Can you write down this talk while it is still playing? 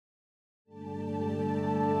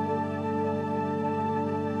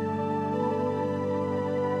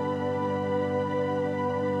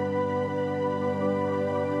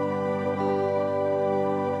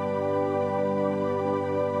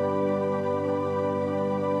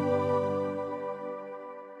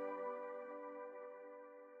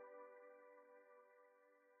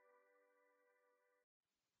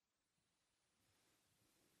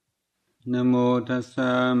นะโมตัสส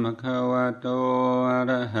ะภะคะวะโตอะ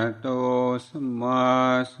ระหะโตสัมมา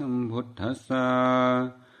สัมพุทธัสสะ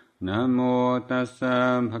นะโมตัสสะ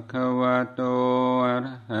ภะคะวะโตอะร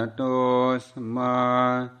ะหะโตสัมมา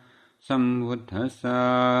สัมพุทธัสสะ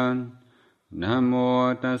นะโม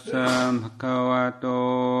ตัสสะภะคะวะโต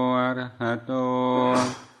อะระหะโต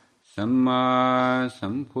สัมมาสั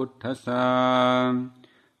มพุทธัสสะ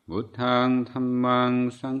พุทธังธัมมัง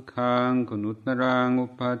สังฆังกุณุตรังอุ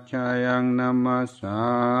ปัชฌายังนามัสสา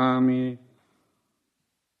มิ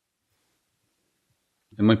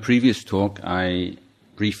In my previous talk, I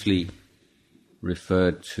briefly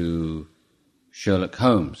referred to Sherlock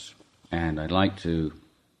Holmes, and I'd like to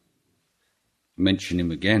mention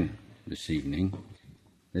him again this evening.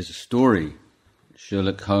 There's a story,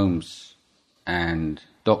 Sherlock Holmes and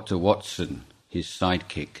Dr. Watson, his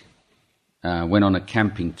sidekick, went on a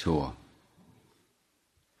camping tour.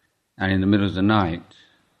 And in the middle of the night,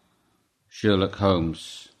 Sherlock Holmes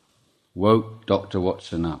woke Dr.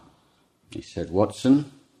 Watson up. He said, "Watson,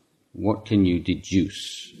 what can you deduce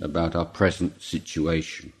about our present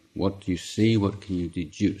situation? What do you see? What can you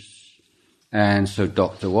deduce?" And so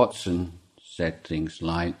Dr. Watson said things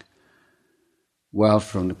like, "Well,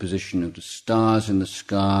 from the position of the stars in the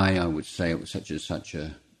sky, I would say it was such a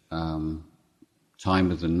time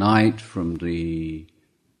of the night. From the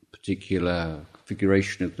particular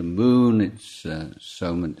configuration of the moon, it's so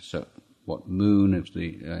what moon of the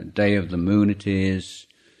day of the moon it is,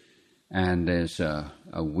 and there's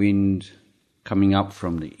a wind coming up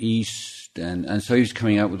from the east, and so he was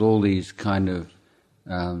coming up with all these kind of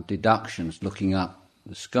deductions, looking up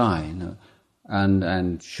the sky, you know."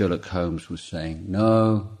 And Sherlock Holmes was saying, No.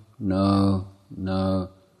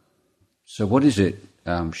 So what is it,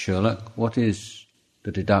 Sherlock? What is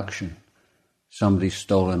the deduction? Somebody's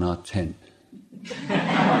stolen our tent.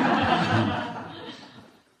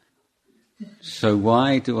 So why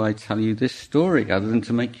do I tell you this story other than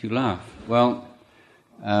to make you laugh? Well,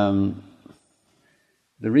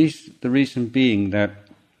 the reason being that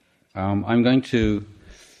I'm going to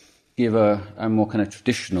give a more kind of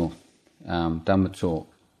traditional Dhamma talk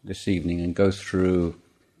this evening and go through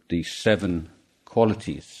the 7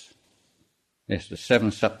 qualities. Yes, the 7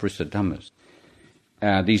 Sattvarisa Dhammas.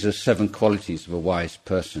 These are 7 qualities of a wise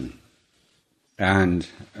person. And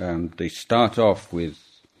they start off with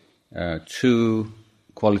 2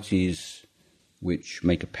 qualities which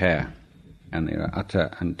make a pair, and they are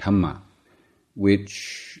Atta and Dhamma,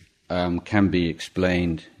 which can be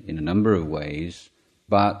explained in a number of ways,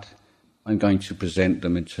 but I'm going to present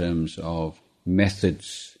them in terms of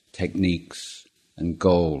methods, techniques, and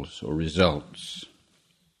goals or results.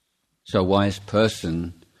 So a wise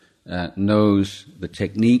person knows the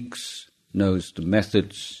techniques, knows the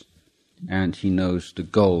methods, and he knows the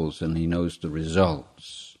goals, and he knows the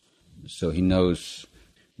results. So he knows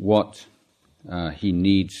what he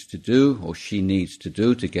needs to do or she needs to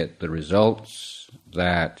do to get the results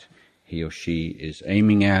that he or she is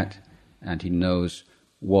aiming at, and he knows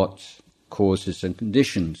what causes and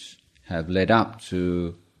conditions have led up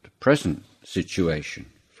to the present situation,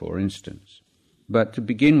 for instance. But to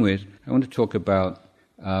begin with, I want to talk about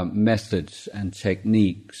methods and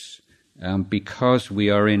techniques, because we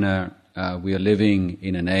are living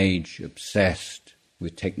in an age obsessed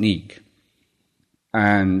with technique,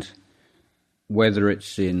 and whether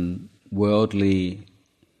it's in worldly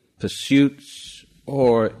pursuits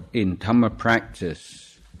or in Dhamma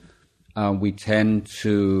practice, we tend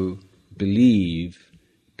to believe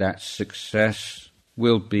that success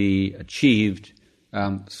will be achieved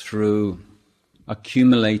through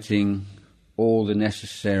accumulating all the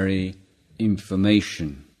necessary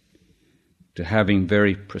information, to having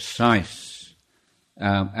very precise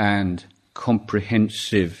and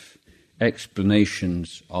comprehensive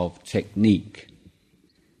explanations of technique.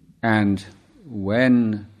 And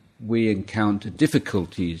when we encounter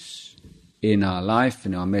difficulties in our life,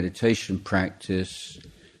 in our meditation practice,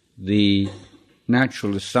 the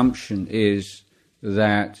natural assumption is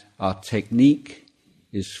that our technique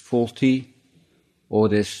is faulty, or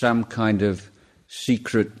there's some kind of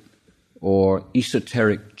secret or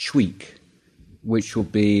esoteric tweak which will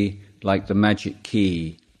be like the magic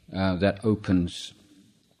key that opens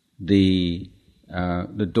the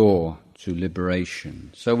door to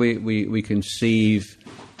liberation. So we conceive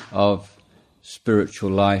of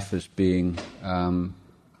spiritual life as being an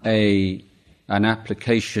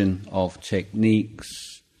application of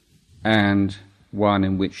techniques, and one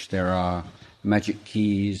in which there are magic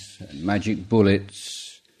keys, and magic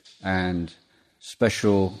bullets, and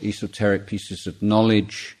special esoteric pieces of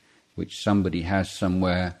knowledge which somebody has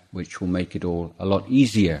somewhere, which will make it all a lot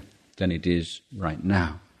easier than it is right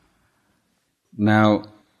now. Now,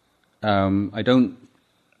 I don't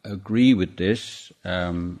agree with this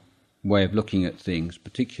way of looking at things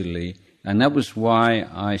particularly, and that was why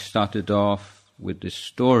I started off with this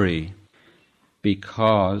story,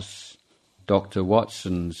 because Dr.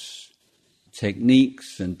 Watson's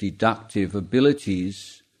techniques and deductive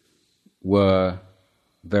abilities were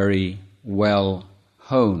very well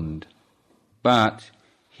honed, but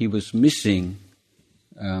he was missing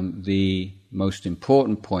the most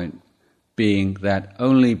important point, being that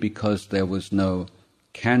only because there was no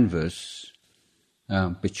canvas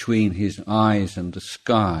between his eyes and the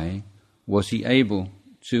sky was he able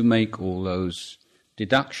to make all those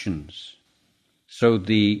deductions. So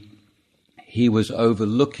he was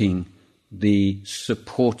overlooking the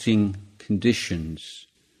supporting conditions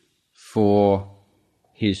for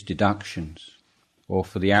his deductions, or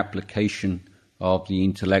for the application of the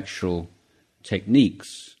intellectual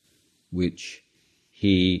techniques which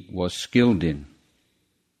he was skilled in.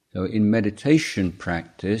 So in meditation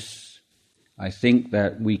practice, I think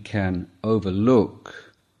that we can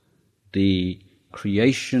overlook the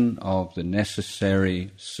creation of the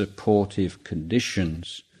necessary supportive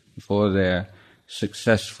conditions for their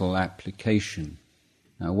successful application.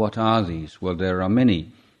 Now, what are these? Well, there are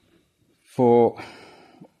many. For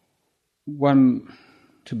one,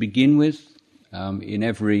 to begin with, in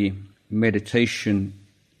every meditation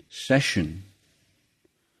session,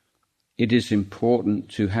 it is important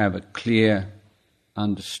to have a clear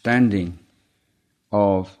understanding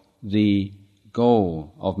of the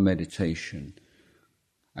goal of meditation.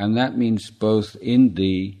 And that means both in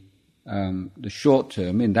the short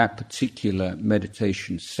term, in that particular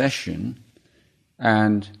meditation session,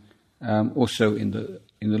 and also in the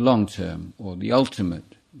long term, or the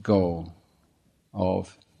ultimate goal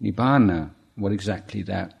of Nibbana, what exactly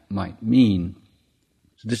that might mean.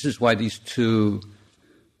 So this is why these two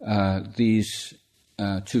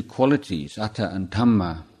qualities, Atta and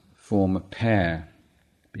Dhamma, form a pair,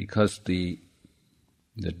 because the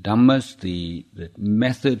Dhammas, the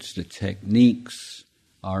methods, the techniques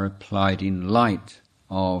are applied in light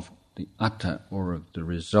of the Atta, or of the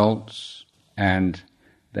results, and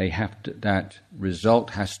that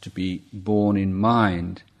result has to be borne in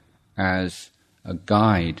mind as a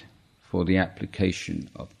guide for the application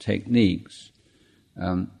of techniques.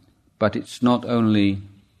 But it's not only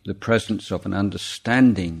the presence of an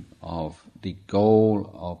understanding of the goal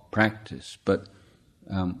of practice, but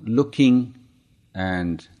looking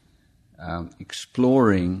and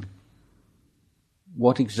exploring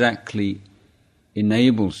what exactly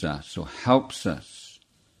enables us or helps us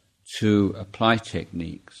to apply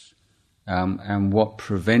techniques, and what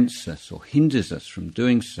prevents us or hinders us from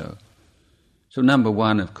doing so. So number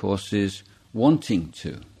one, of course, is wanting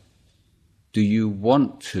to. Do you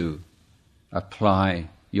want to apply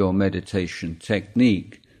your meditation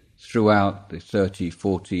technique throughout the 30,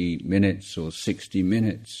 40 minutes or 60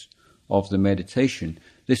 minutes of the meditation?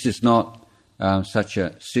 This is not such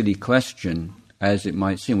a silly question as it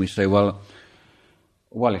might seem. We say, well,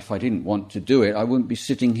 if I didn't want to do it, I wouldn't be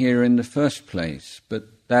sitting here in the first place. But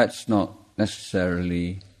that's not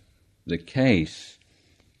necessarily the case.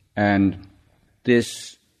 And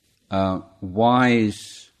this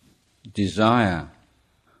wise desire,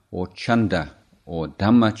 or chanda, or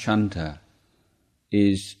Dhamma chanda,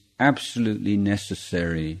 is absolutely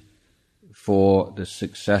necessary for the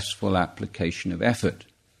successful application of effort.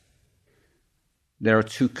 There are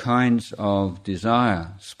two kinds of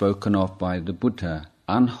desire spoken of by the Buddha: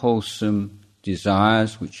 unwholesome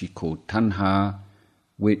desires, which he called tanha,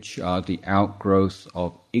 which are the outgrowth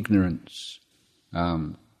of ignorance,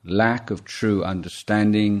 lack of true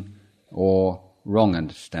understanding or wrong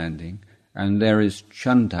understanding. And there is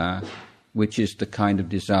chanda, which is the kind of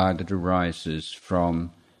desire that arises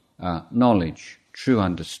from knowledge, true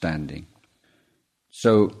understanding.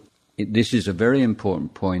 So this is a very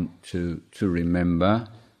important point to remember.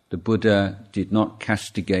 The Buddha did not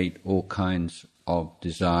castigate all kinds of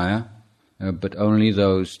desire, but only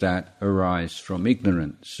those that arise from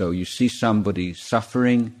ignorance. So you see somebody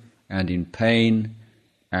suffering and in pain,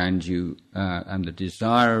 and the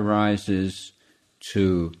desire arises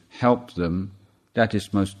to help them. That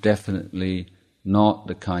is most definitely not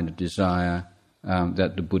the kind of desire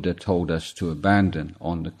that the Buddha told us to abandon.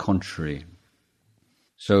 On the contrary.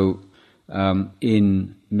 So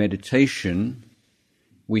in meditation,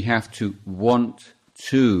 we have to want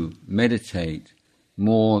to meditate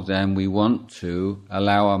more than we want to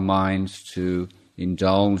allow our minds to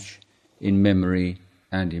indulge in memory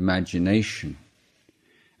and imagination.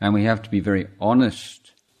 And we have to be very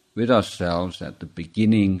honest with ourselves at the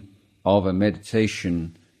beginning of a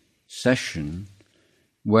meditation session,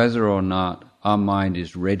 whether or not our mind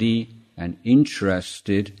is ready and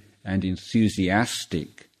interested and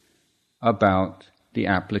enthusiastic about the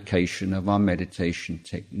application of our meditation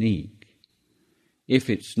technique. If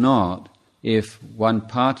it's not, if one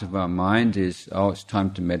part of our mind is, it's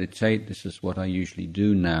time to meditate, this is what I usually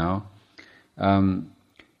do now,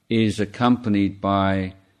 is accompanied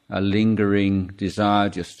by a lingering desire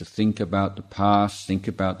just to think about the past, think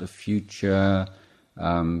about the future,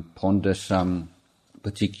 ponder some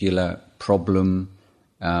particular problem,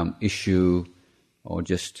 issue, or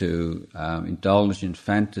just to indulge in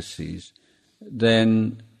fantasies,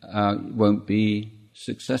 then it won't be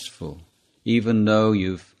successful. Even though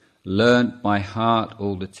you've learnt by heart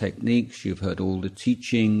all the techniques, you've heard all the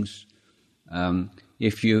teachings,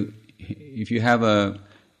 if you have a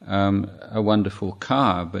wonderful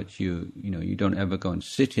car, but you don't ever go and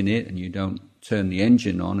sit in it, and you don't turn the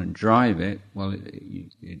engine on and drive it, well,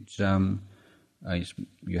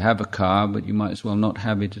 you have a car, but you might as well not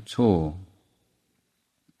have it at all.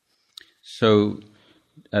 So,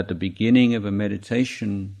 at the beginning of a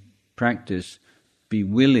meditation practice, be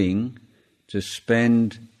willing to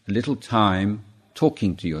spend a little time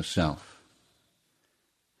talking to yourself.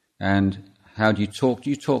 And how do you talk?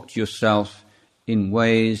 You talk to yourself in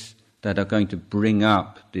ways that are going to bring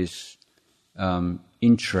up this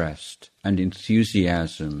interest and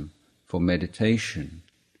enthusiasm for meditation.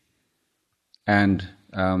 And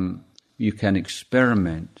you can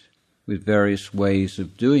experiment with various ways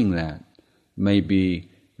of doing that. Maybe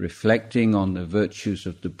reflecting on the virtues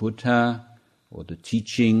of the Buddha, or the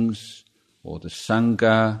teachings, or the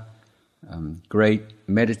Sangha, great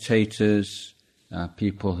meditators,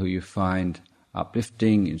 people who you find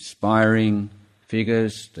uplifting, inspiring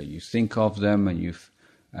figures, that you think of them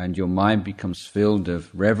and your mind becomes filled of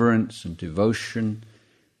reverence and devotion.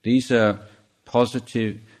 These are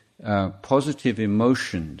positive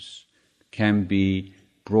emotions can be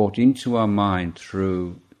brought into our mind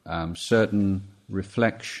through certain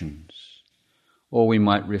reflections. Or we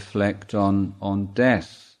might reflect on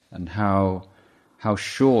death and how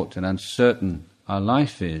short and uncertain our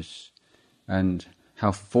life is, and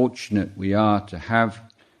how fortunate we are to have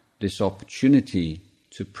this opportunity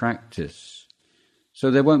to practice.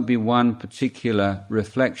 So there won't be one particular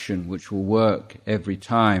reflection which will work every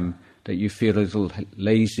time that you feel a little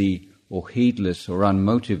lazy or heedless or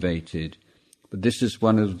unmotivated. But this is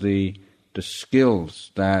one of the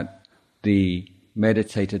skills that the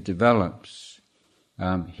meditator develops.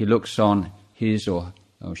 He looks on his or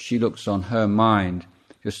she looks on her mind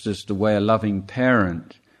just as the way a loving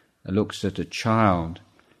parent looks at a child,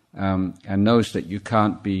 and knows that you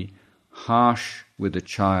can't be harsh with a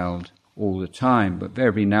child all the time, but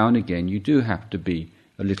every now and again you do have to be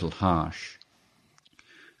a little harsh.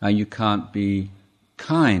 You can't be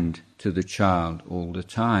kind to the child all the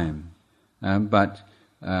time, but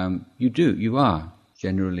you are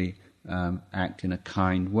generally act in a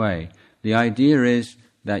kind way. The idea is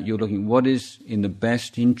that you're looking what is in the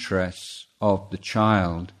best interests of the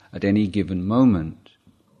child at any given moment.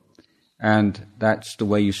 And that's the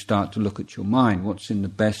way you start to look at your mind. What's in the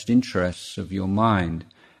best interests of your mind?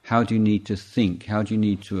 How do you need to think? How do you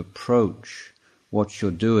need to approach what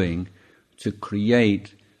you're doing to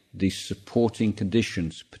create these supporting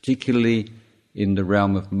conditions, particularly in the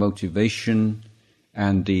realm of motivation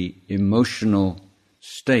and the emotional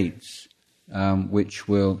states which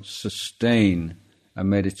will sustain a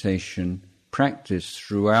meditation practice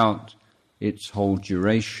throughout its whole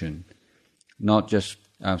duration, not just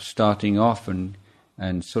starting off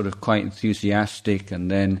and sort of quite enthusiastic,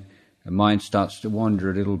 and then the mind starts to wander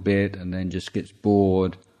a little bit and then just gets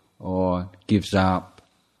bored or gives up.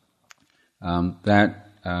 That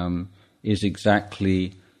is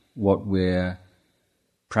exactly what we're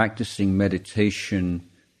practicing meditation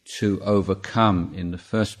to overcome in the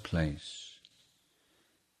first place.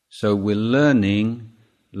 So we're learning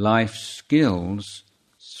life skills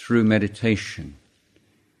through meditation.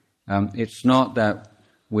 It's not that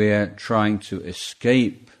we're trying to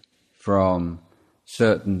escape from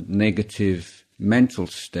certain negative mental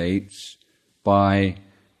states by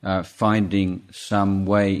finding some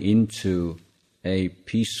way into a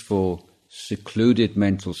peaceful, secluded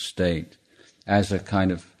mental state as a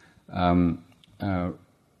kind of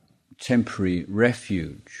temporary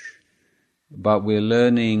refuge. But we're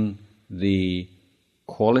learning the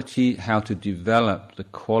quality, how to develop the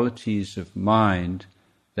qualities of mind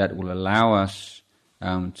that will allow us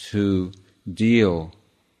to deal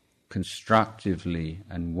constructively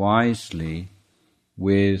and wisely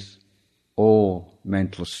with all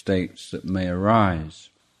mental states that may arise.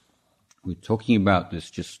 We're talking about this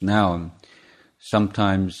just now.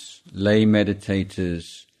 Sometimes lay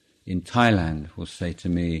meditators in Thailand will say to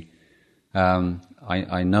me,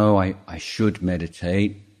 I know I should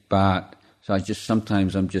meditate, but so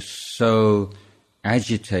sometimes I'm just so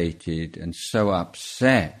agitated and so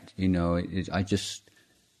upset, I just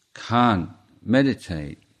can't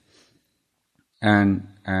meditate. And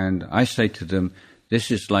I say to them,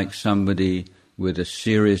 this is like somebody with a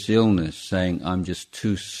serious illness saying, I'm just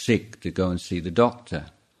too sick to go and see the doctor.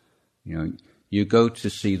 You go to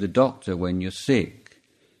see the doctor when you're sick.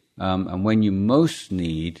 And when you most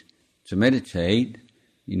need to meditate,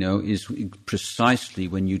 is precisely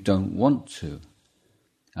when you don't want to.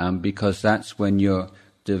 Because that's when you're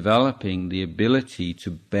developing the ability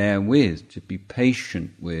to bear with, to be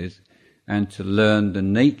patient with, and to learn the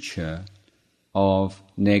nature of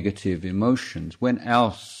negative emotions. When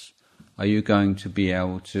else are you going to be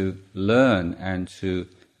able to learn and to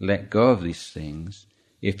let go of these things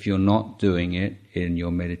if you're not doing it in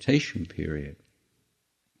your meditation period?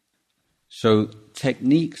 So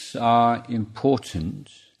techniques are important,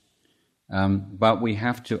 but we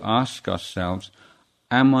have to ask ourselves,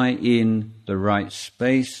 am I in the right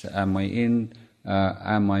space? Am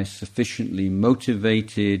I sufficiently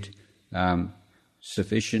motivated,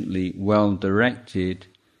 sufficiently well-directed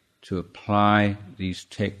to apply these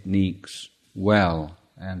techniques well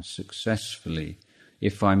and successfully?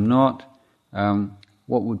 If I'm not,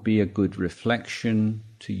 what would be a good reflection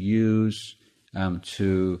to use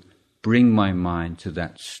to bring my mind to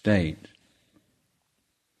that state?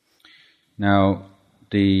 Now,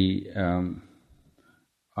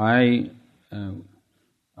 I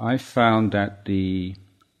found that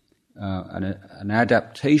an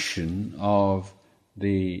adaptation of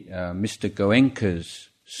the Mr. Goenka's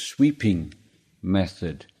sweeping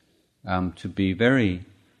method to be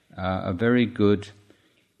a very good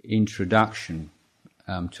introduction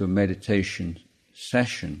to a meditation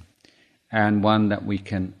session, and one that we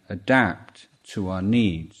can adapt to our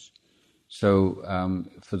needs. So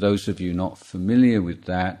for those of you not familiar with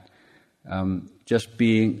that,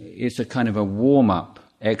 it's a kind of a warm-up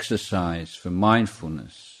exercise for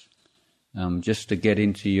mindfulness, just to get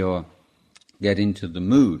into the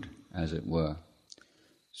mood, as it were.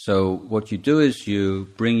 So what you do is you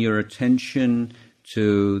bring your attention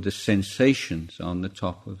to the sensations on the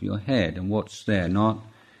top of your head and what's there, not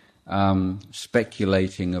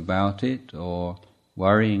speculating about it or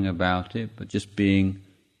worrying about it, but just being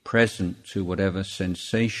present to whatever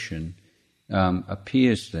sensation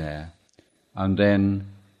appears there. And then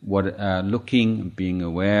looking and being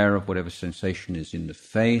aware of whatever sensation is in the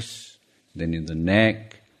face, then in the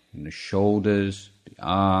neck, in the shoulders, the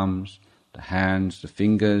arms, the hands, the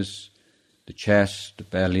fingers, the chest, the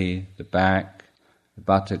belly, the back, the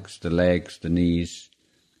buttocks, the legs, the knees,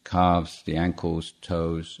 the calves, the ankles,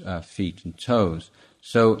 toes, feet and toes.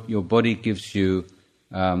 So your body gives you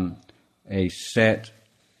a set,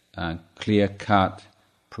 clear-cut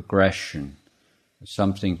progression,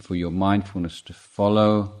 something for your mindfulness to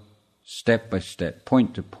follow step by step,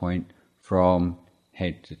 point to point, from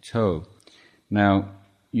head to toe. Now,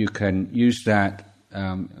 you can use that,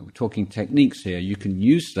 we're talking techniques here, you can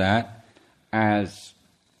use that as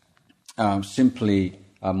simply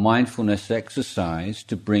a mindfulness exercise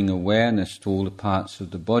to bring awareness to all the parts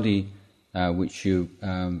of the body which you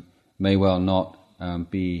may well not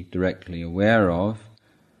be directly aware of.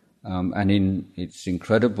 And it's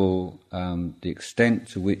incredible the extent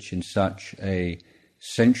to which in such a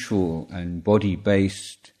sensual and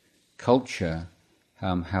body-based culture,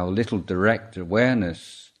 how little direct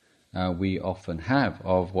awareness we often have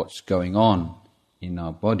of what's going on in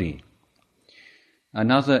our body.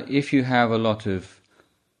 Another, if you have a lot of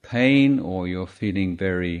pain or you're feeling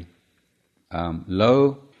very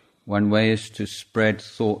low, one way is to spread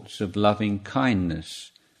thoughts of loving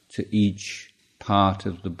kindness to each part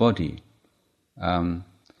of the body, and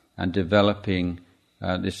developing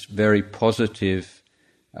this very positive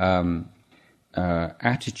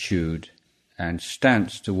attitude and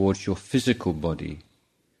stance towards your physical body.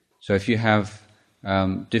 So if you have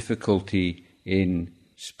difficulty in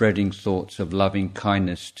spreading thoughts of loving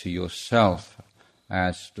kindness to yourself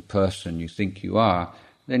as the person you think you are,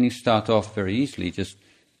 then you start off very easily just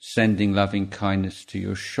sending loving kindness to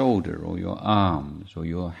your shoulder or your arms or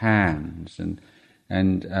your hands, and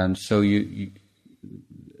so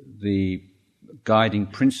the guiding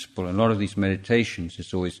principle in a lot of these meditations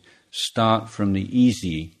is always start from the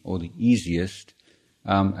easy or the easiest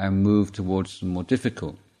and move towards the more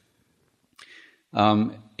difficult.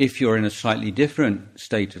 If you're in a slightly different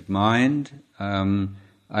state of mind, an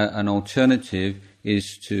alternative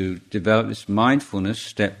is to develop this mindfulness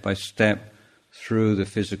step by step through the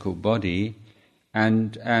physical body,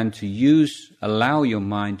 and to allow your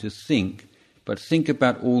mind to think, but think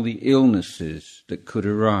about all the illnesses that could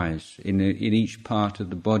arise in each part of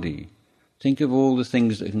the body. Think of all the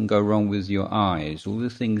things that can go wrong with your eyes, all the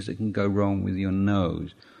things that can go wrong with your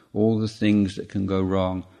nose, all the things that can go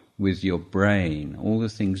wrong with your brain, all the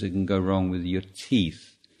things that can go wrong with your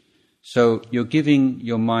teeth. So you're giving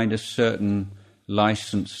your mind a certain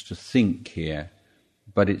license to think here,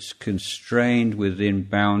 but it's constrained within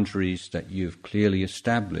boundaries that you've clearly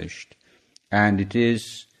established, and it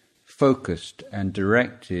is focused and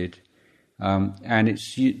directed, and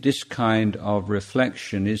this kind of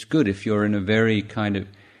reflection is good if you're in a very kind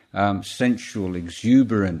of sensual,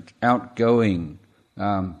 exuberant, outgoing,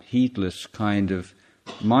 heedless kind of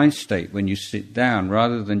mind state when you sit down,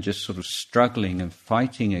 rather than just sort of struggling and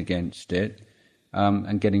fighting against it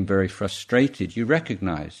and getting very frustrated. You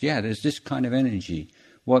recognize, there's this kind of energy.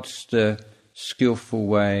 What's the skillful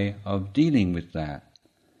way of dealing with that?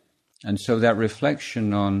 And so that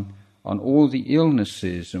reflection on all the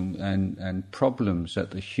illnesses and problems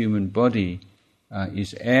that the human body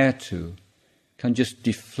is heir to can just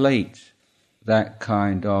deflate that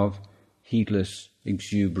kind of heedless,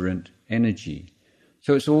 exuberant energy.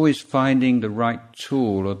 So it's always finding the right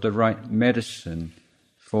tool or the right medicine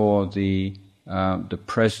for the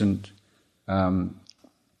present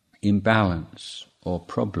imbalance or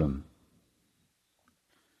problem.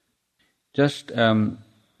 Just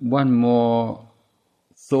one more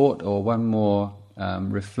thought or one more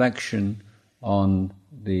reflection on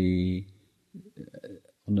the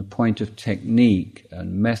point of technique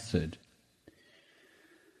and method.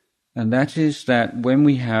 And that is that when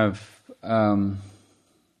we have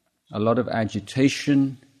a lot of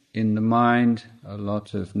agitation in the mind, a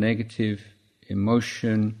lot of negative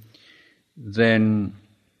emotion, then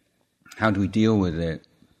how do we deal with it?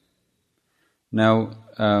 Now,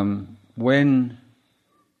 when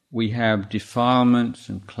we have defilements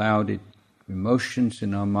and clouded emotions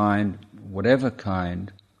in our mind, whatever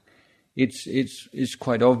kind, it's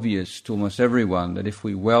quite obvious to almost everyone that if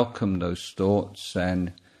we welcome those thoughts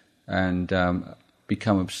and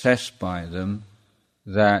become obsessed by them,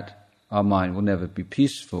 that our mind will never be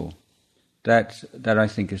peaceful. That I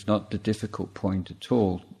think is not the difficult point at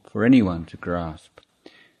all for anyone to grasp.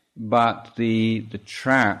 But the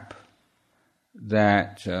trap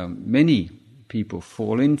that many people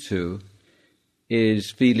fall into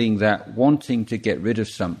is feeling that wanting to get rid of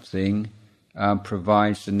something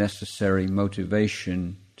provides the necessary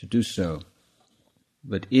motivation to do so.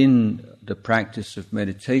 But in the practice of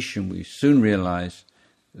meditation, we soon realize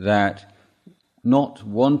that not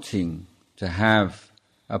wanting to have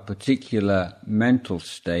a particular mental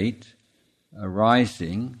state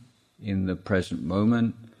arising in the present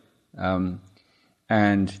moment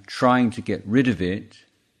and trying to get rid of it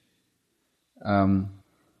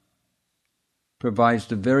provides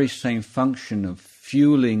the very same function of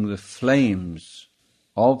fueling the flames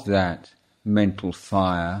of that mental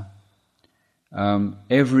fire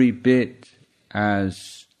every bit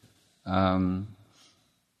as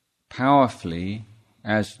powerfully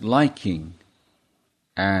as liking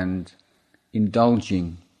and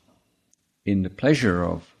indulging in the pleasure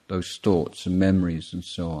of those thoughts and memories and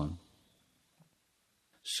so on.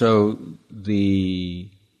 So the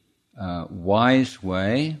wise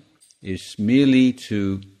way is merely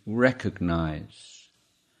to recognize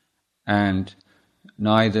and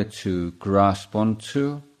neither to grasp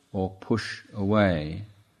onto or push away,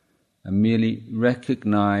 and merely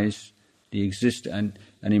recognize the existence.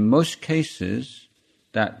 And in most cases,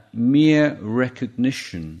 that mere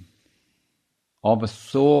recognition of a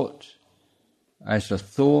thought as a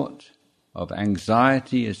thought, of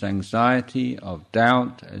anxiety as anxiety, of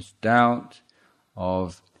doubt as doubt,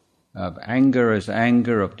 of anger as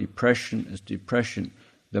anger, of depression as depression,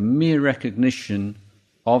 the mere recognition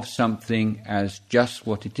of something as just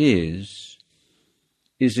what it is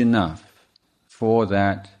enough for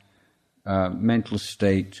that mental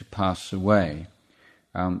state to pass away.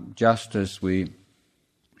 Just as we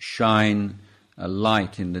shine a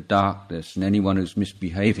light in the darkness, and anyone who's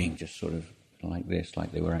misbehaving just sort of like this,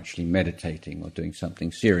 like they were actually meditating or doing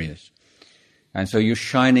something serious. And so you're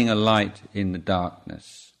shining a light in the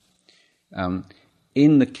darkness.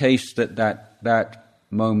 In the case that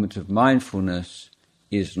moment of mindfulness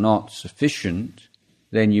is not sufficient,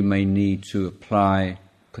 then you may need to apply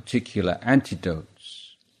particular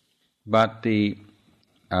antidotes. But the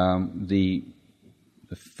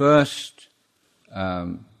first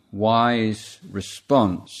wise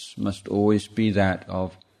response must always be that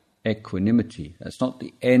of equanimity. That's not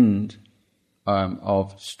the end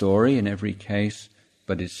of story in every case,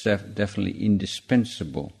 but it's definitely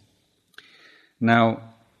indispensable. Now,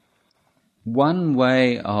 one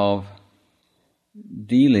way of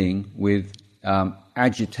dealing with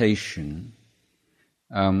agitation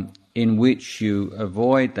in which you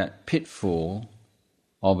avoid that pitfall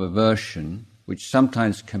of aversion, which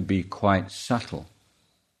sometimes can be quite subtle,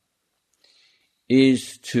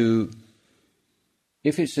 is to,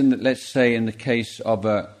 if it's let's say in the case of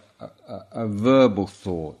a verbal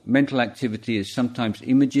thought, mental activity is sometimes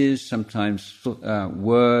images, sometimes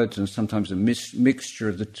words, and sometimes a mixture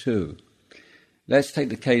of the two. Let's take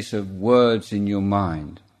the case of words in your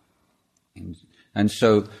mind. And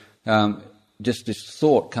so just this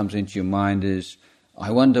thought comes into your mind is,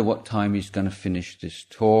 I wonder what time he's going to finish this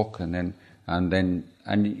talk, and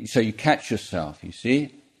so you catch yourself, you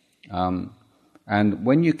see. And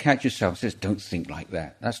when you catch yourself, it says, don't think like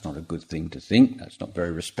that. That's not a good thing to think. That's not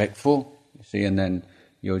very respectful, you see, and then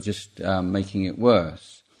you're just making it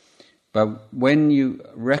worse. But when you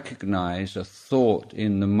recognize a thought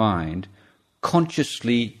in the mind,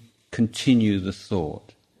 consciously continue the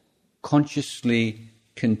thought. Consciously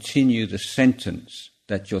continue the sentence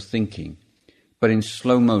that you're thinking, but in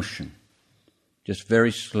slow motion, just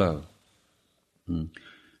very slow.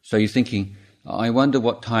 So you're thinking, I wonder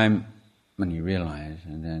what time, when you realize,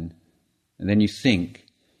 and then you think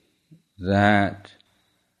that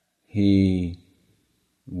he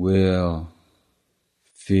will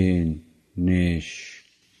finish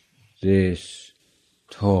this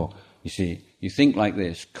talk. You see, you think like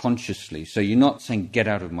this consciously. So you're not saying, get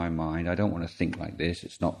out of my mind, I don't want to think like this,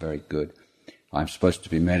 it's not very good. I'm supposed to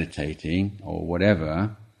be meditating or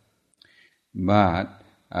whatever. But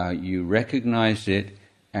you recognize it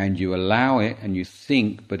and you allow it and you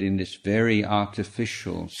think, but in this very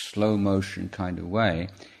artificial, slow motion kind of way.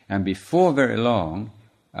 And before very long,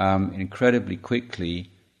 incredibly quickly,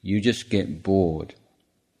 you just get bored.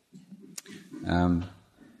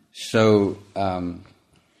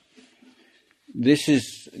 This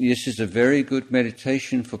is a very good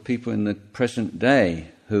meditation for people in the present day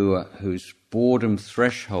whose boredom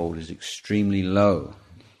threshold is extremely low.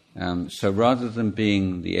 So rather than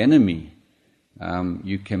being the enemy,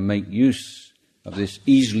 you can make use of this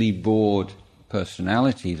easily bored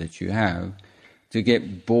personality that you have to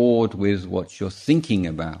get bored with what you're thinking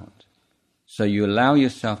about. So you allow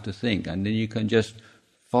yourself to think, and then you can just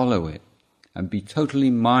follow it and be totally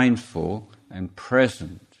mindful and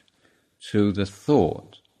present to the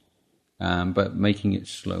thought, but making it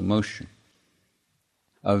slow motion.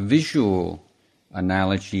 A visual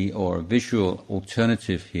analogy or a visual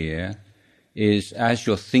alternative here is, as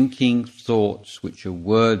you're thinking thoughts which are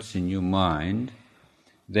words in your mind,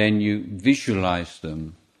 then you visualize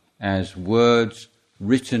them as words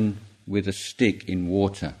written with a stick in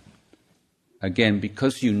water. Again,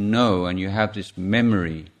 because you know and you have this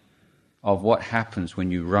memory of what happens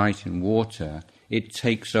when you write in water, it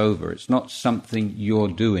takes over. It's not something you're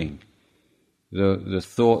doing. The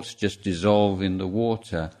thoughts just dissolve in the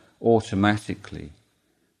water automatically.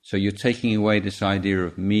 So you're taking away this idea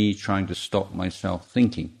of me trying to stop myself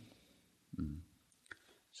thinking.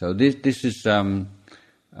 So this is realm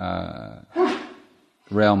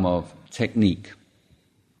of technique.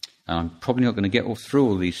 And I'm probably not going to get through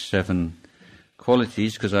all these 7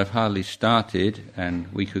 qualities because I've hardly started,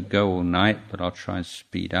 and we could go all night, but I'll try and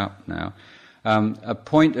speed up now. A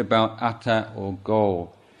point about atta or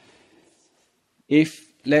goal. If,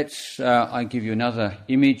 I give you another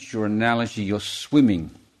image or analogy, you're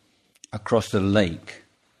swimming across a lake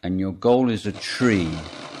and your goal is a tree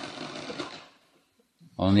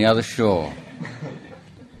on the other shore.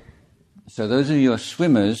 So those of you who are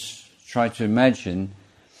swimmers, try to imagine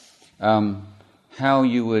how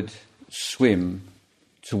you would swim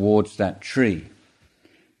towards that tree.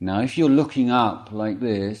 Now, if you're looking up like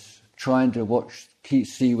this, trying to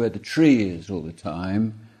see where the tree is all the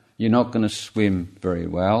time, you're not going to swim very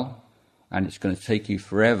well, and it's going to take you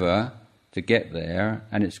forever to get there,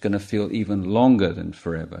 and it's going to feel even longer than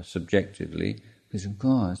forever, subjectively, because,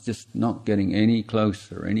 God, it's just not getting any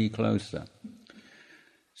closer.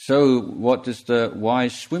 So what does the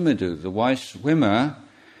wise swimmer do? The wise swimmer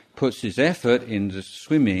puts his effort into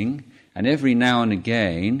swimming, and every now and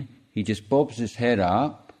again he just bobs his head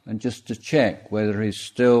up and just to check whether he's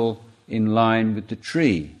still in line with the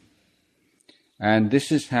tree. And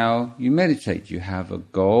this is how you meditate. You have a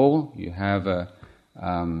goal, you have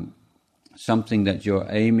something that you're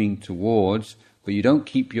aiming towards, but you don't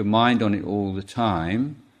keep your mind on it all the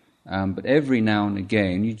time. But every now and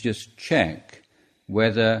again you just check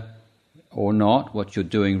whether or not what you're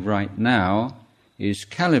doing right now is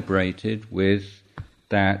calibrated with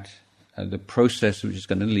that the process which is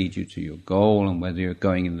going to lead you to your goal, and whether you're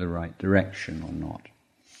going in the right direction or not.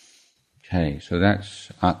 Okay, so that's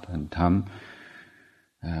At and Tham.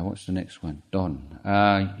 What's the next one? Don.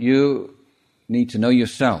 You need to know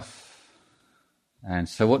yourself. And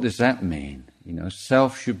so what does that mean?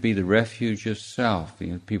 Self should be the refuge of self.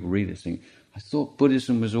 People read it and think, I thought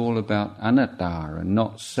Buddhism was all about anatta and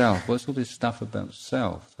not self. What's all this stuff about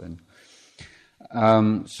self?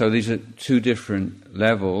 And so these are two different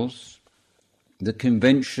levels. The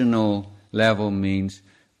conventional level means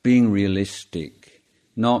being realistic,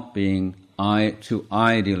 not being too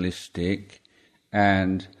idealistic,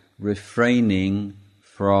 and refraining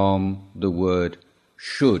from the word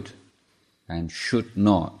should and should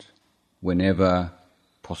not whenever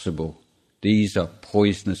possible. These are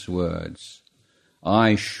poisonous words.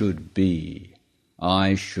 I should be,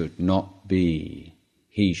 I should not be,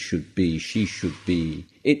 he should be, she should be,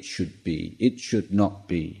 it should not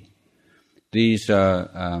be. These are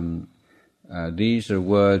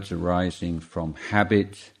words arising from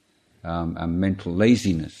habit and mental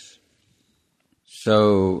laziness.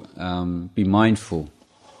 So be mindful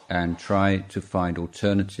and try to find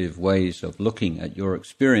alternative ways of looking at your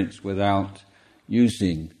experience without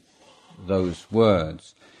using those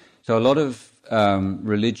words. So a lot of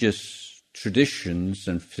religious traditions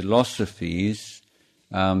and philosophies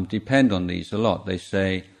depend on these a lot. They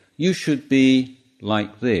say, you should be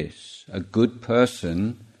like this. A good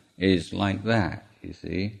person is like that, you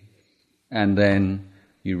see. And then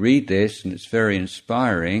you read this and it's very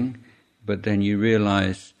inspiring, but then you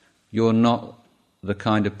realize you're not the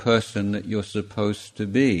kind of person that you're supposed to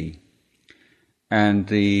be. And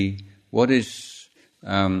what is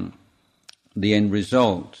the end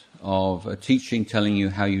result of a teaching telling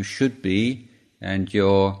you how you should be and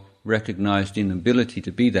your recognized inability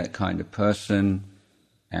to be that kind of person?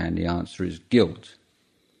 And the answer is guilt.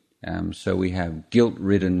 So we have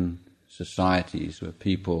guilt-ridden societies where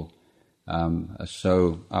people are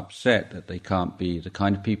so upset that they can't be the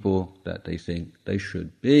kind of people that they think they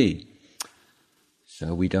should be.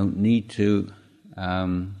 So we don't need to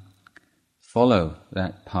follow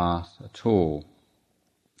that path at all.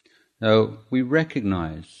 So we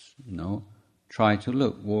recognize, try to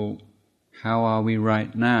look, well, how are we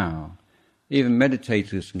right now? Even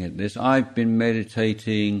meditators can get this. I've been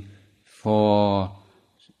meditating for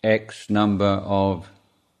X number of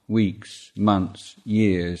weeks, months,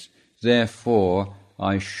 years. Therefore,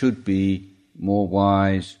 I should be more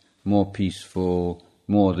wise, more peaceful,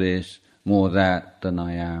 more this, more that than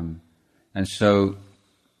I am. And so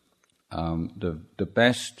the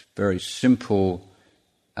best, very simple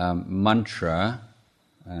mantra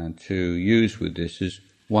to use with this is,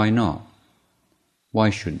 why not? Why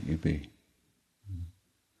shouldn't you be?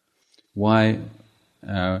 Why,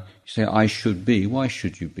 you say, I should be, why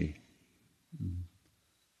should you be?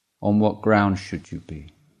 On what grounds should you be,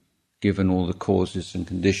 given all the causes and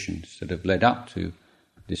conditions that have led up to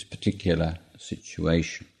this particular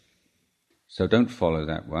situation? So don't follow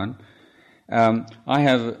that one. I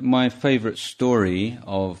have my favorite story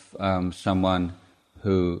of someone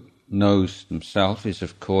who knows himself is,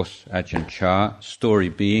 of course, Ajahn Chah. Story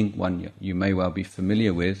being one you may well be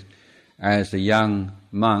familiar with. As a young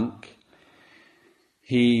monk,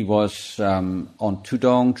 he was on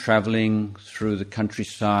Tudong, travelling through the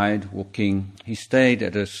countryside, walking. He stayed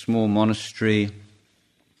at a small monastery,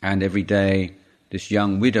 and every day this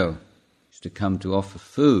young widow used to come to offer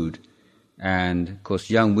food. And, of course,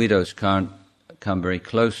 young widows can't come very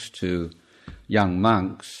close to young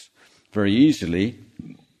monks very easily.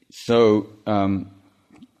 So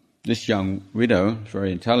this young widow,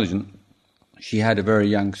 very intelligent, she had a very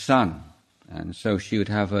young son. And so she would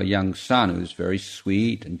have a young son who was very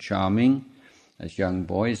sweet and charming, as young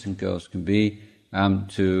boys and girls can be,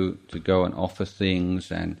 to go and offer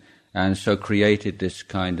things, and so created this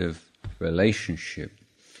kind of relationship.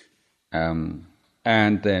 And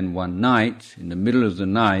then one night, in the middle of the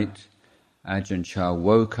night, Ajahn Chah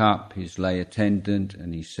woke up his lay attendant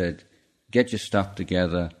and he said, "Get your stuff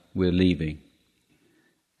together, we're leaving."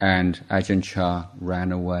 And Ajahn Chah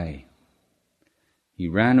ran away. He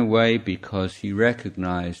ran away because he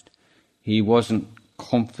recognized he wasn't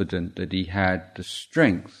confident that he had the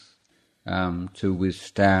strength to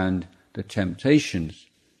withstand the temptations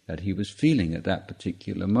that he was feeling at that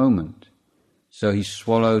particular moment. So he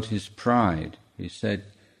swallowed his pride. He said,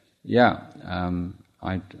 I'm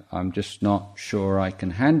just not sure I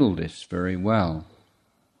can handle this very well.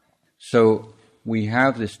 So we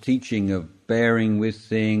have this teaching of bearing with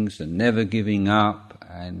things and never giving up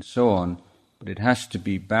and so on, but it has to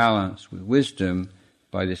be balanced with wisdom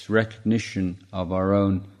by this recognition of our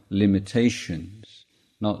own limitations.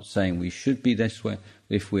 Not saying we should be this way.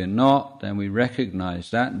 If we're not, then we recognize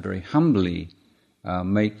that and very humbly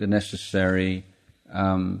make the necessary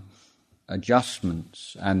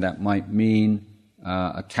adjustments, and that might mean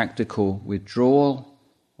a tactical withdrawal,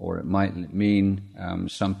 or it might mean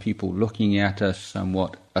some people looking at us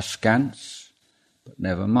somewhat askance, but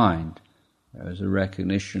never mind. There is a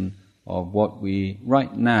recognition of what we,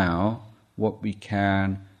 right now, what we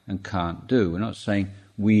can and can't do. We're not saying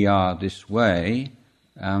we are this way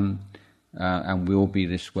and will be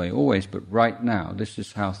this way always, but right now, this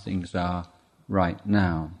is how things are right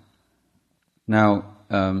now. Now,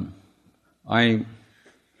 I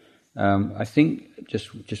think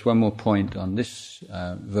just one more point on this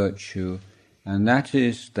virtue, and that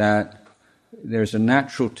is that there's a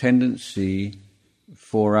natural tendency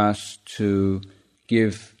for us to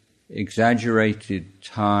give exaggerated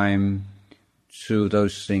time to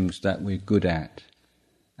those things that we're good at,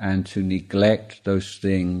 and to neglect those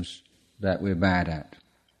things that we're bad at.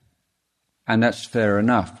 And that's fair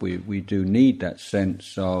enough. We do need that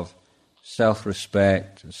sense of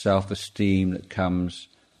self-respect, self-esteem that comes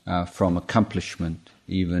from accomplishment,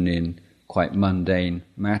 even in quite mundane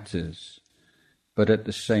matters. But at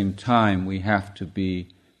the same time, we have to be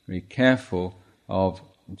very careful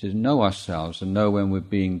to know ourselves and know when we're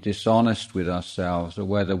being dishonest with ourselves, or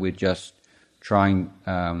whether we're just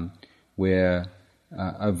we're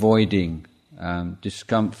avoiding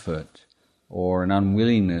discomfort or an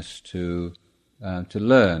unwillingness to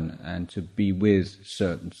learn and to be with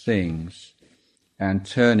certain things, and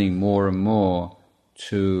turning more and more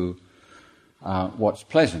to what's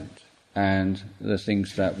pleasant and the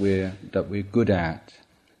things that we're good at.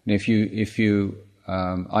 And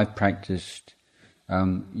I've practiced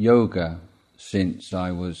yoga since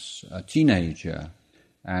I was a teenager,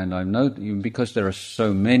 and I know because there are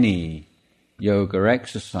so many yoga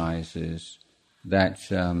exercises that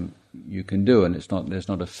you can do, and there's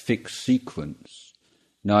not a fixed sequence.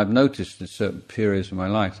 Now, I've noticed in certain periods of my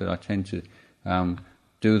life that I tend to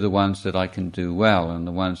do the ones that I can do well, and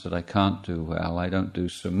the ones that I can't do well, I don't do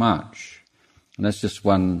so much. And that's just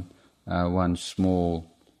one small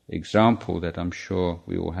example that I'm sure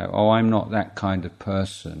we all have. Oh, I'm not that kind of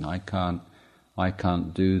person. I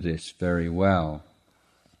can't do this very well.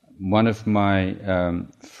 One of my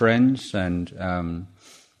friends and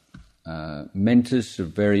mentors of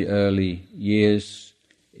very early years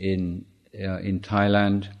in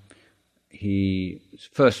Thailand,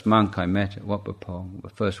 first monk I met at Wat Pah Pong, the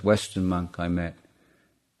first Western monk I met,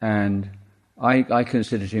 and I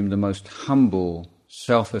considered him the most humble,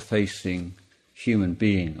 self-effacing human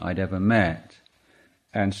being I'd ever met,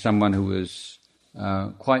 and someone who was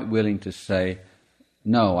quite willing to say,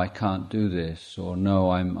 no, I can't do this, or no,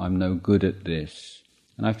 I'm no good at this.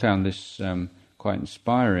 And I found this quite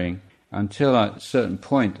inspiring, until at a certain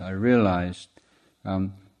point I realized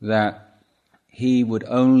that he would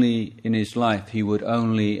only, in his life, he would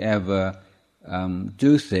only ever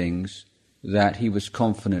do things that he was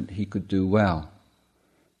confident he could do well.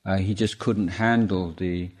 He just couldn't handle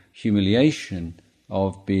the humiliation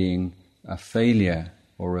of being a failure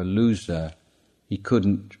or a loser. He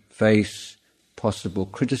couldn't face possible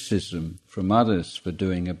criticism from others for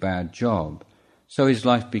doing a bad job. So his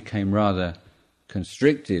life became rather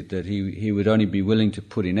constricted, that he would only be willing to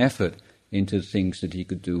put in effort into things that he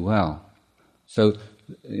could do well. So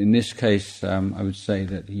in this case, I would say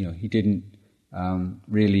that he didn't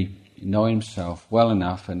really know himself well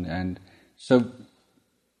enough, and so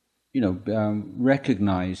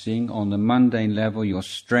recognizing on the mundane level your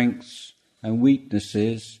strengths and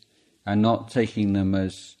weaknesses, and not taking them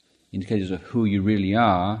as indicators of who you really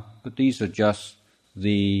are, but these are just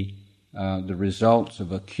the results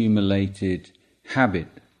of accumulated habit,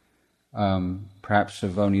 perhaps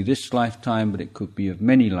of only this lifetime, but it could be of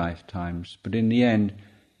many lifetimes. But in the end,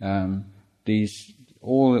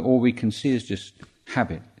 all we can see is just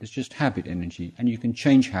habit. It's just habit energy, and you can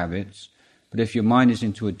change habits. But if your mind is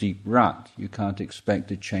into a deep rut, you can't expect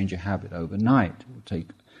to change a habit overnight. It will take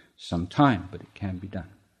some time, but it can be done.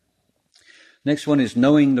 Next one is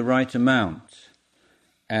knowing the right amount.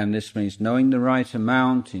 And this means knowing the right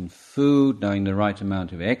amount in food, knowing the right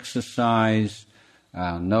amount of exercise,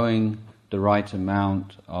 knowing the right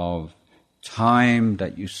amount of time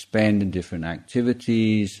that you spend in different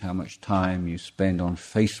activities, how much time you spend on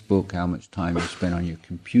Facebook, how much time you spend on your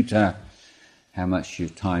computer, how much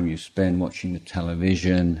time you spend watching the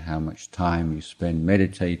television, how much time you spend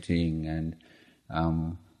meditating, and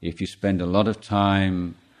if you spend a lot of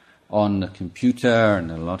time on the computer and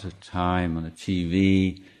a lot of time on the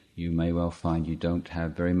TV, you may well find you don't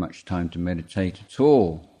have very much time to meditate at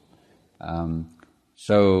all.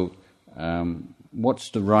 So what's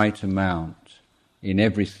the right amount in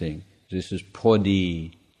everything? This is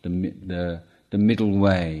podi, the middle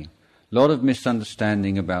way. A lot of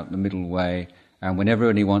misunderstanding about the middle way, and whenever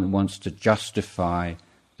anyone wants to justify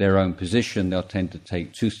their own position, they'll tend to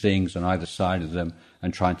take two things on either side of them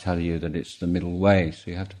and try and tell you that it's the middle way. So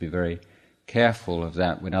you have to be very careful of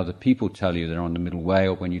that when other people tell you they're on the middle way,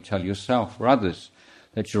 or when you tell yourself or others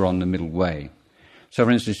that you're on the middle way. So,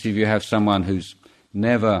 for instance, if you have someone who's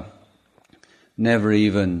never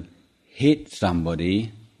even hit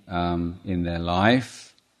somebody in their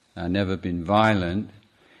life, never been violent,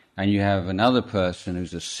 and you have another person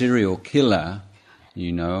who's a serial killer,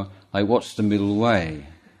 like what's the middle way?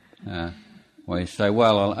 Well, you say,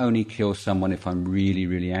 well, I'll only kill someone if I'm really,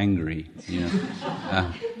 really angry.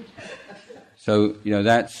 So,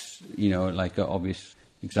 that's, like an obvious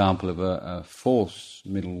example of a false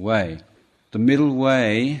middle way. The middle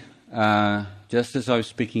way, just as I was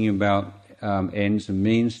speaking about ends and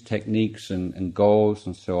means, techniques and goals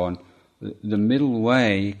and so on, the middle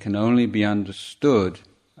way can only be understood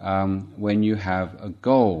when you have a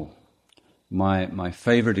goal. My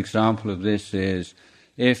favorite example of this is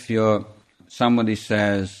if somebody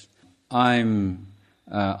says, I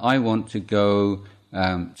want to go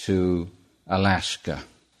to Alaska.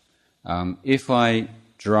 If I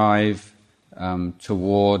drive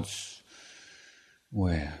towards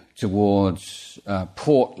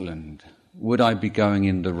Portland, would I be going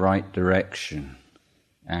in the right direction?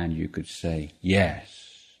 And you could say, yes.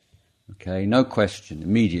 Okay, no question,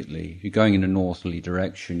 immediately. If you're going in a northerly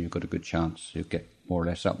direction, you've got a good chance you'll get more or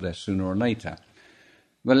less up there sooner or later.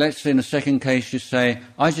 But let's say in the second case you say,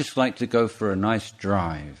 I just like to go for a nice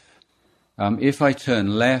drive. If I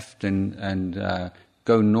turn left and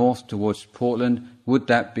go north towards Portland, would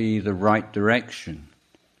that be the right direction?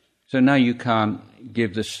 So now you can't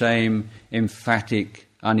give the same emphatic,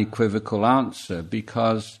 unequivocal answer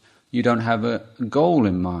because you don't have a goal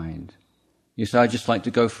in mind. You say, I just like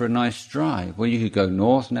to go for a nice drive. Well, you could go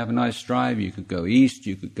north and have a nice drive, you could go east,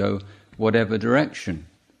 you could go whatever direction.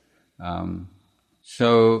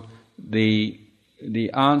 So the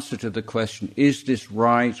answer to the question, is this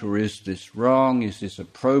right or is this wrong, is this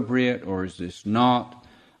appropriate or is this not,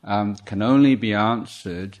 can only be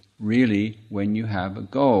answered really when you have a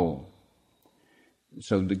goal.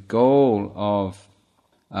 So the goal of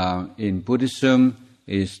in Buddhism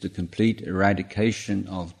is the complete eradication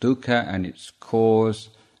of dukkha and its cause,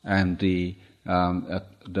 and the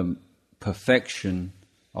perfection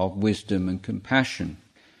of wisdom and compassion.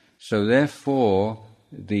 So therefore,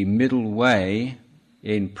 the middle way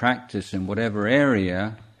in practice in whatever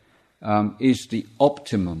area is the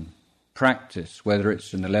optimum practice, whether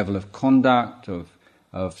it's in the level of conduct,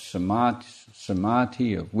 of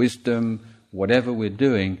samadhi, of wisdom, whatever we're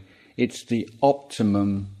doing, it's the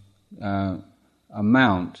optimum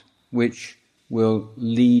amount which will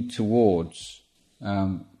lead towards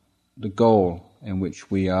the goal in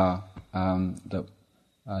which we are that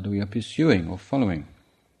we are pursuing or following.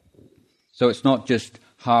 So it's not just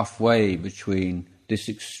halfway between this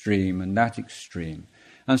extreme and that extreme.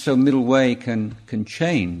 And so middle way can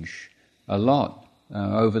change a lot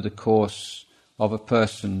over the course of a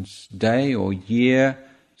person's day or year.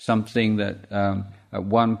 Something that at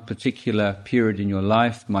one particular period in your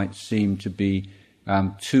life might seem to be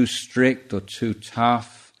too strict or too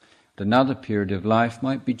tough. Another period of life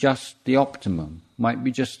might be just the optimum, might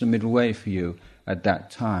be just the middle way for you at that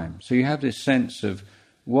time. So you have this sense of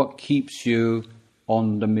what keeps you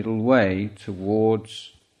on the middle way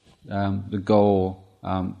towards the goal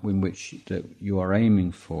in which that you are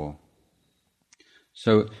aiming for.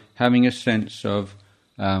 So having a sense of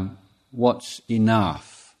what's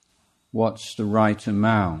enough, what's the right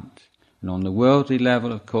amount. And on the worldly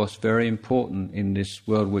level, of course, very important in this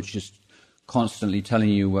world which is constantly telling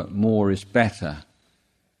you what more is better.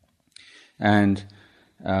 And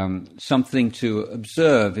something to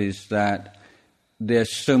observe is that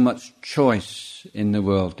there's so much choice in the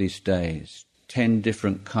world these days, 10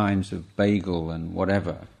 different kinds of bagel and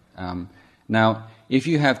whatever. Now, if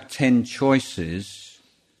you have 10 choices,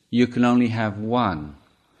 you can only have one.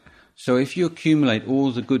 So if you accumulate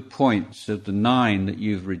all the good points of the 9 that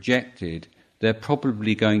you've rejected, they're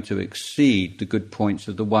probably going to exceed the good points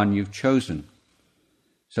of the one you've chosen.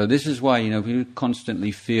 So this is why, you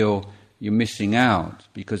constantly feel you're missing out,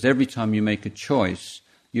 because every time you make a choice,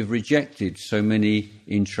 you've rejected so many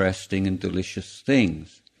interesting and delicious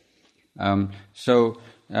things. So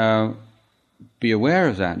be aware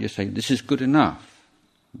of that. Just say, this is good enough.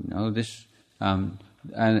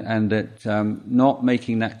 And that not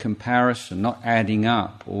making that comparison, not adding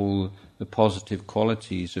up all the positive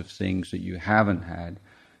qualities of things that you haven't had.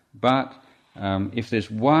 But if there's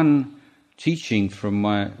one teaching from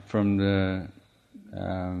the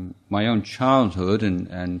my own childhood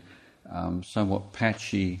and somewhat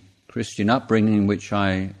patchy Christian upbringing, which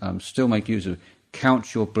I still make use of.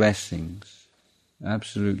 Count your blessings.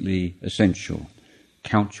 Absolutely essential.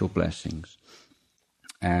 Count your blessings.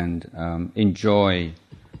 And enjoy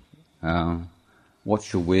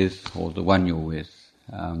what you're with or the one you're with.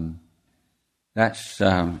 That's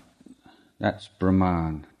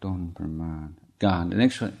Brahman, Don Brahman. Gan.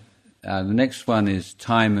 The next one is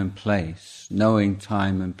time and place, knowing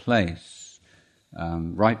time and place.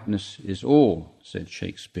 Ripeness is all, said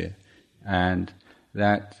Shakespeare. And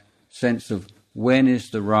that sense of when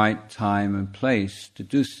is the right time and place to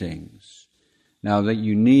do things. Now that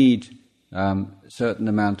you need a certain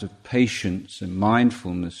amount of patience and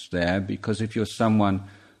mindfulness there, because if you're someone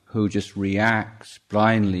who just reacts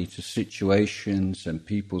blindly to situations and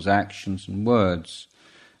people's actions and words,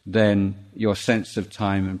 then your sense of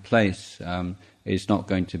time and place is not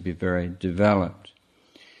going to be very developed.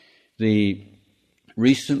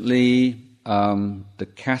 Recently, the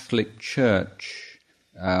Catholic Church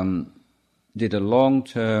did a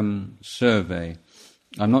long-term survey.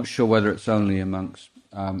 I'm not sure whether it's only amongst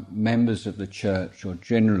members of the church or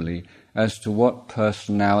generally, as to what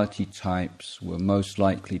personality types were most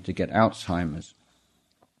likely to get Alzheimer's.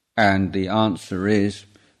 And the answer is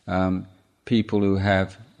people who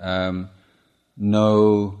have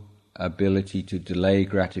no ability to delay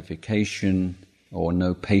gratification or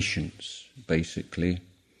no patience, basically.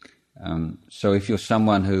 So if you're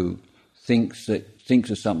someone who thinks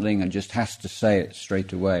of something and just has to say it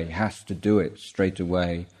straight away, has to do it straight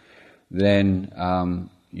away, then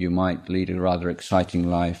you might lead a rather exciting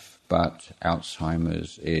life, but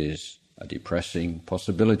Alzheimer's is a depressing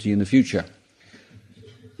possibility in the future.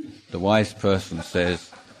 The wise person says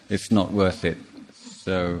it's not worth it.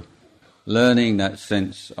 So learning that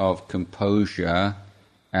sense of composure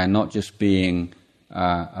and not just being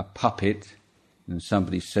a puppet, and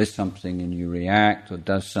somebody says something and you react, or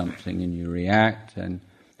does something and you react, and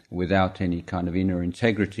without any kind of inner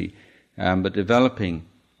integrity, but developing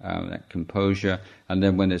that composure. And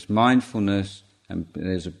then when there's mindfulness and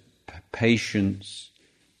there's a patience,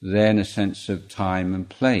 then a sense of time and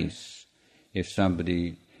place. If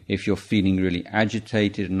you're feeling really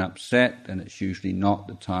agitated and upset, then it's usually not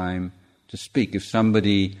the time to speak. If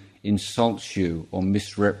somebody insults you or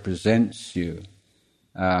misrepresents you,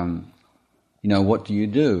 what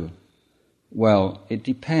do? Well, it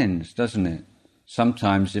depends, doesn't it?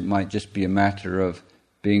 Sometimes it might just be a matter of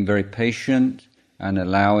being very patient and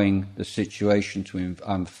allowing the situation to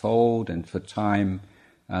unfold and for time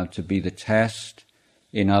to be the test.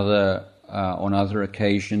 On other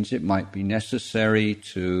occasions, it might be necessary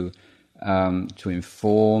to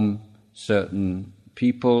inform certain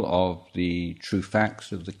people of the true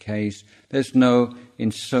facts of the case.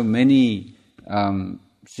 In so many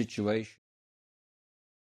situations.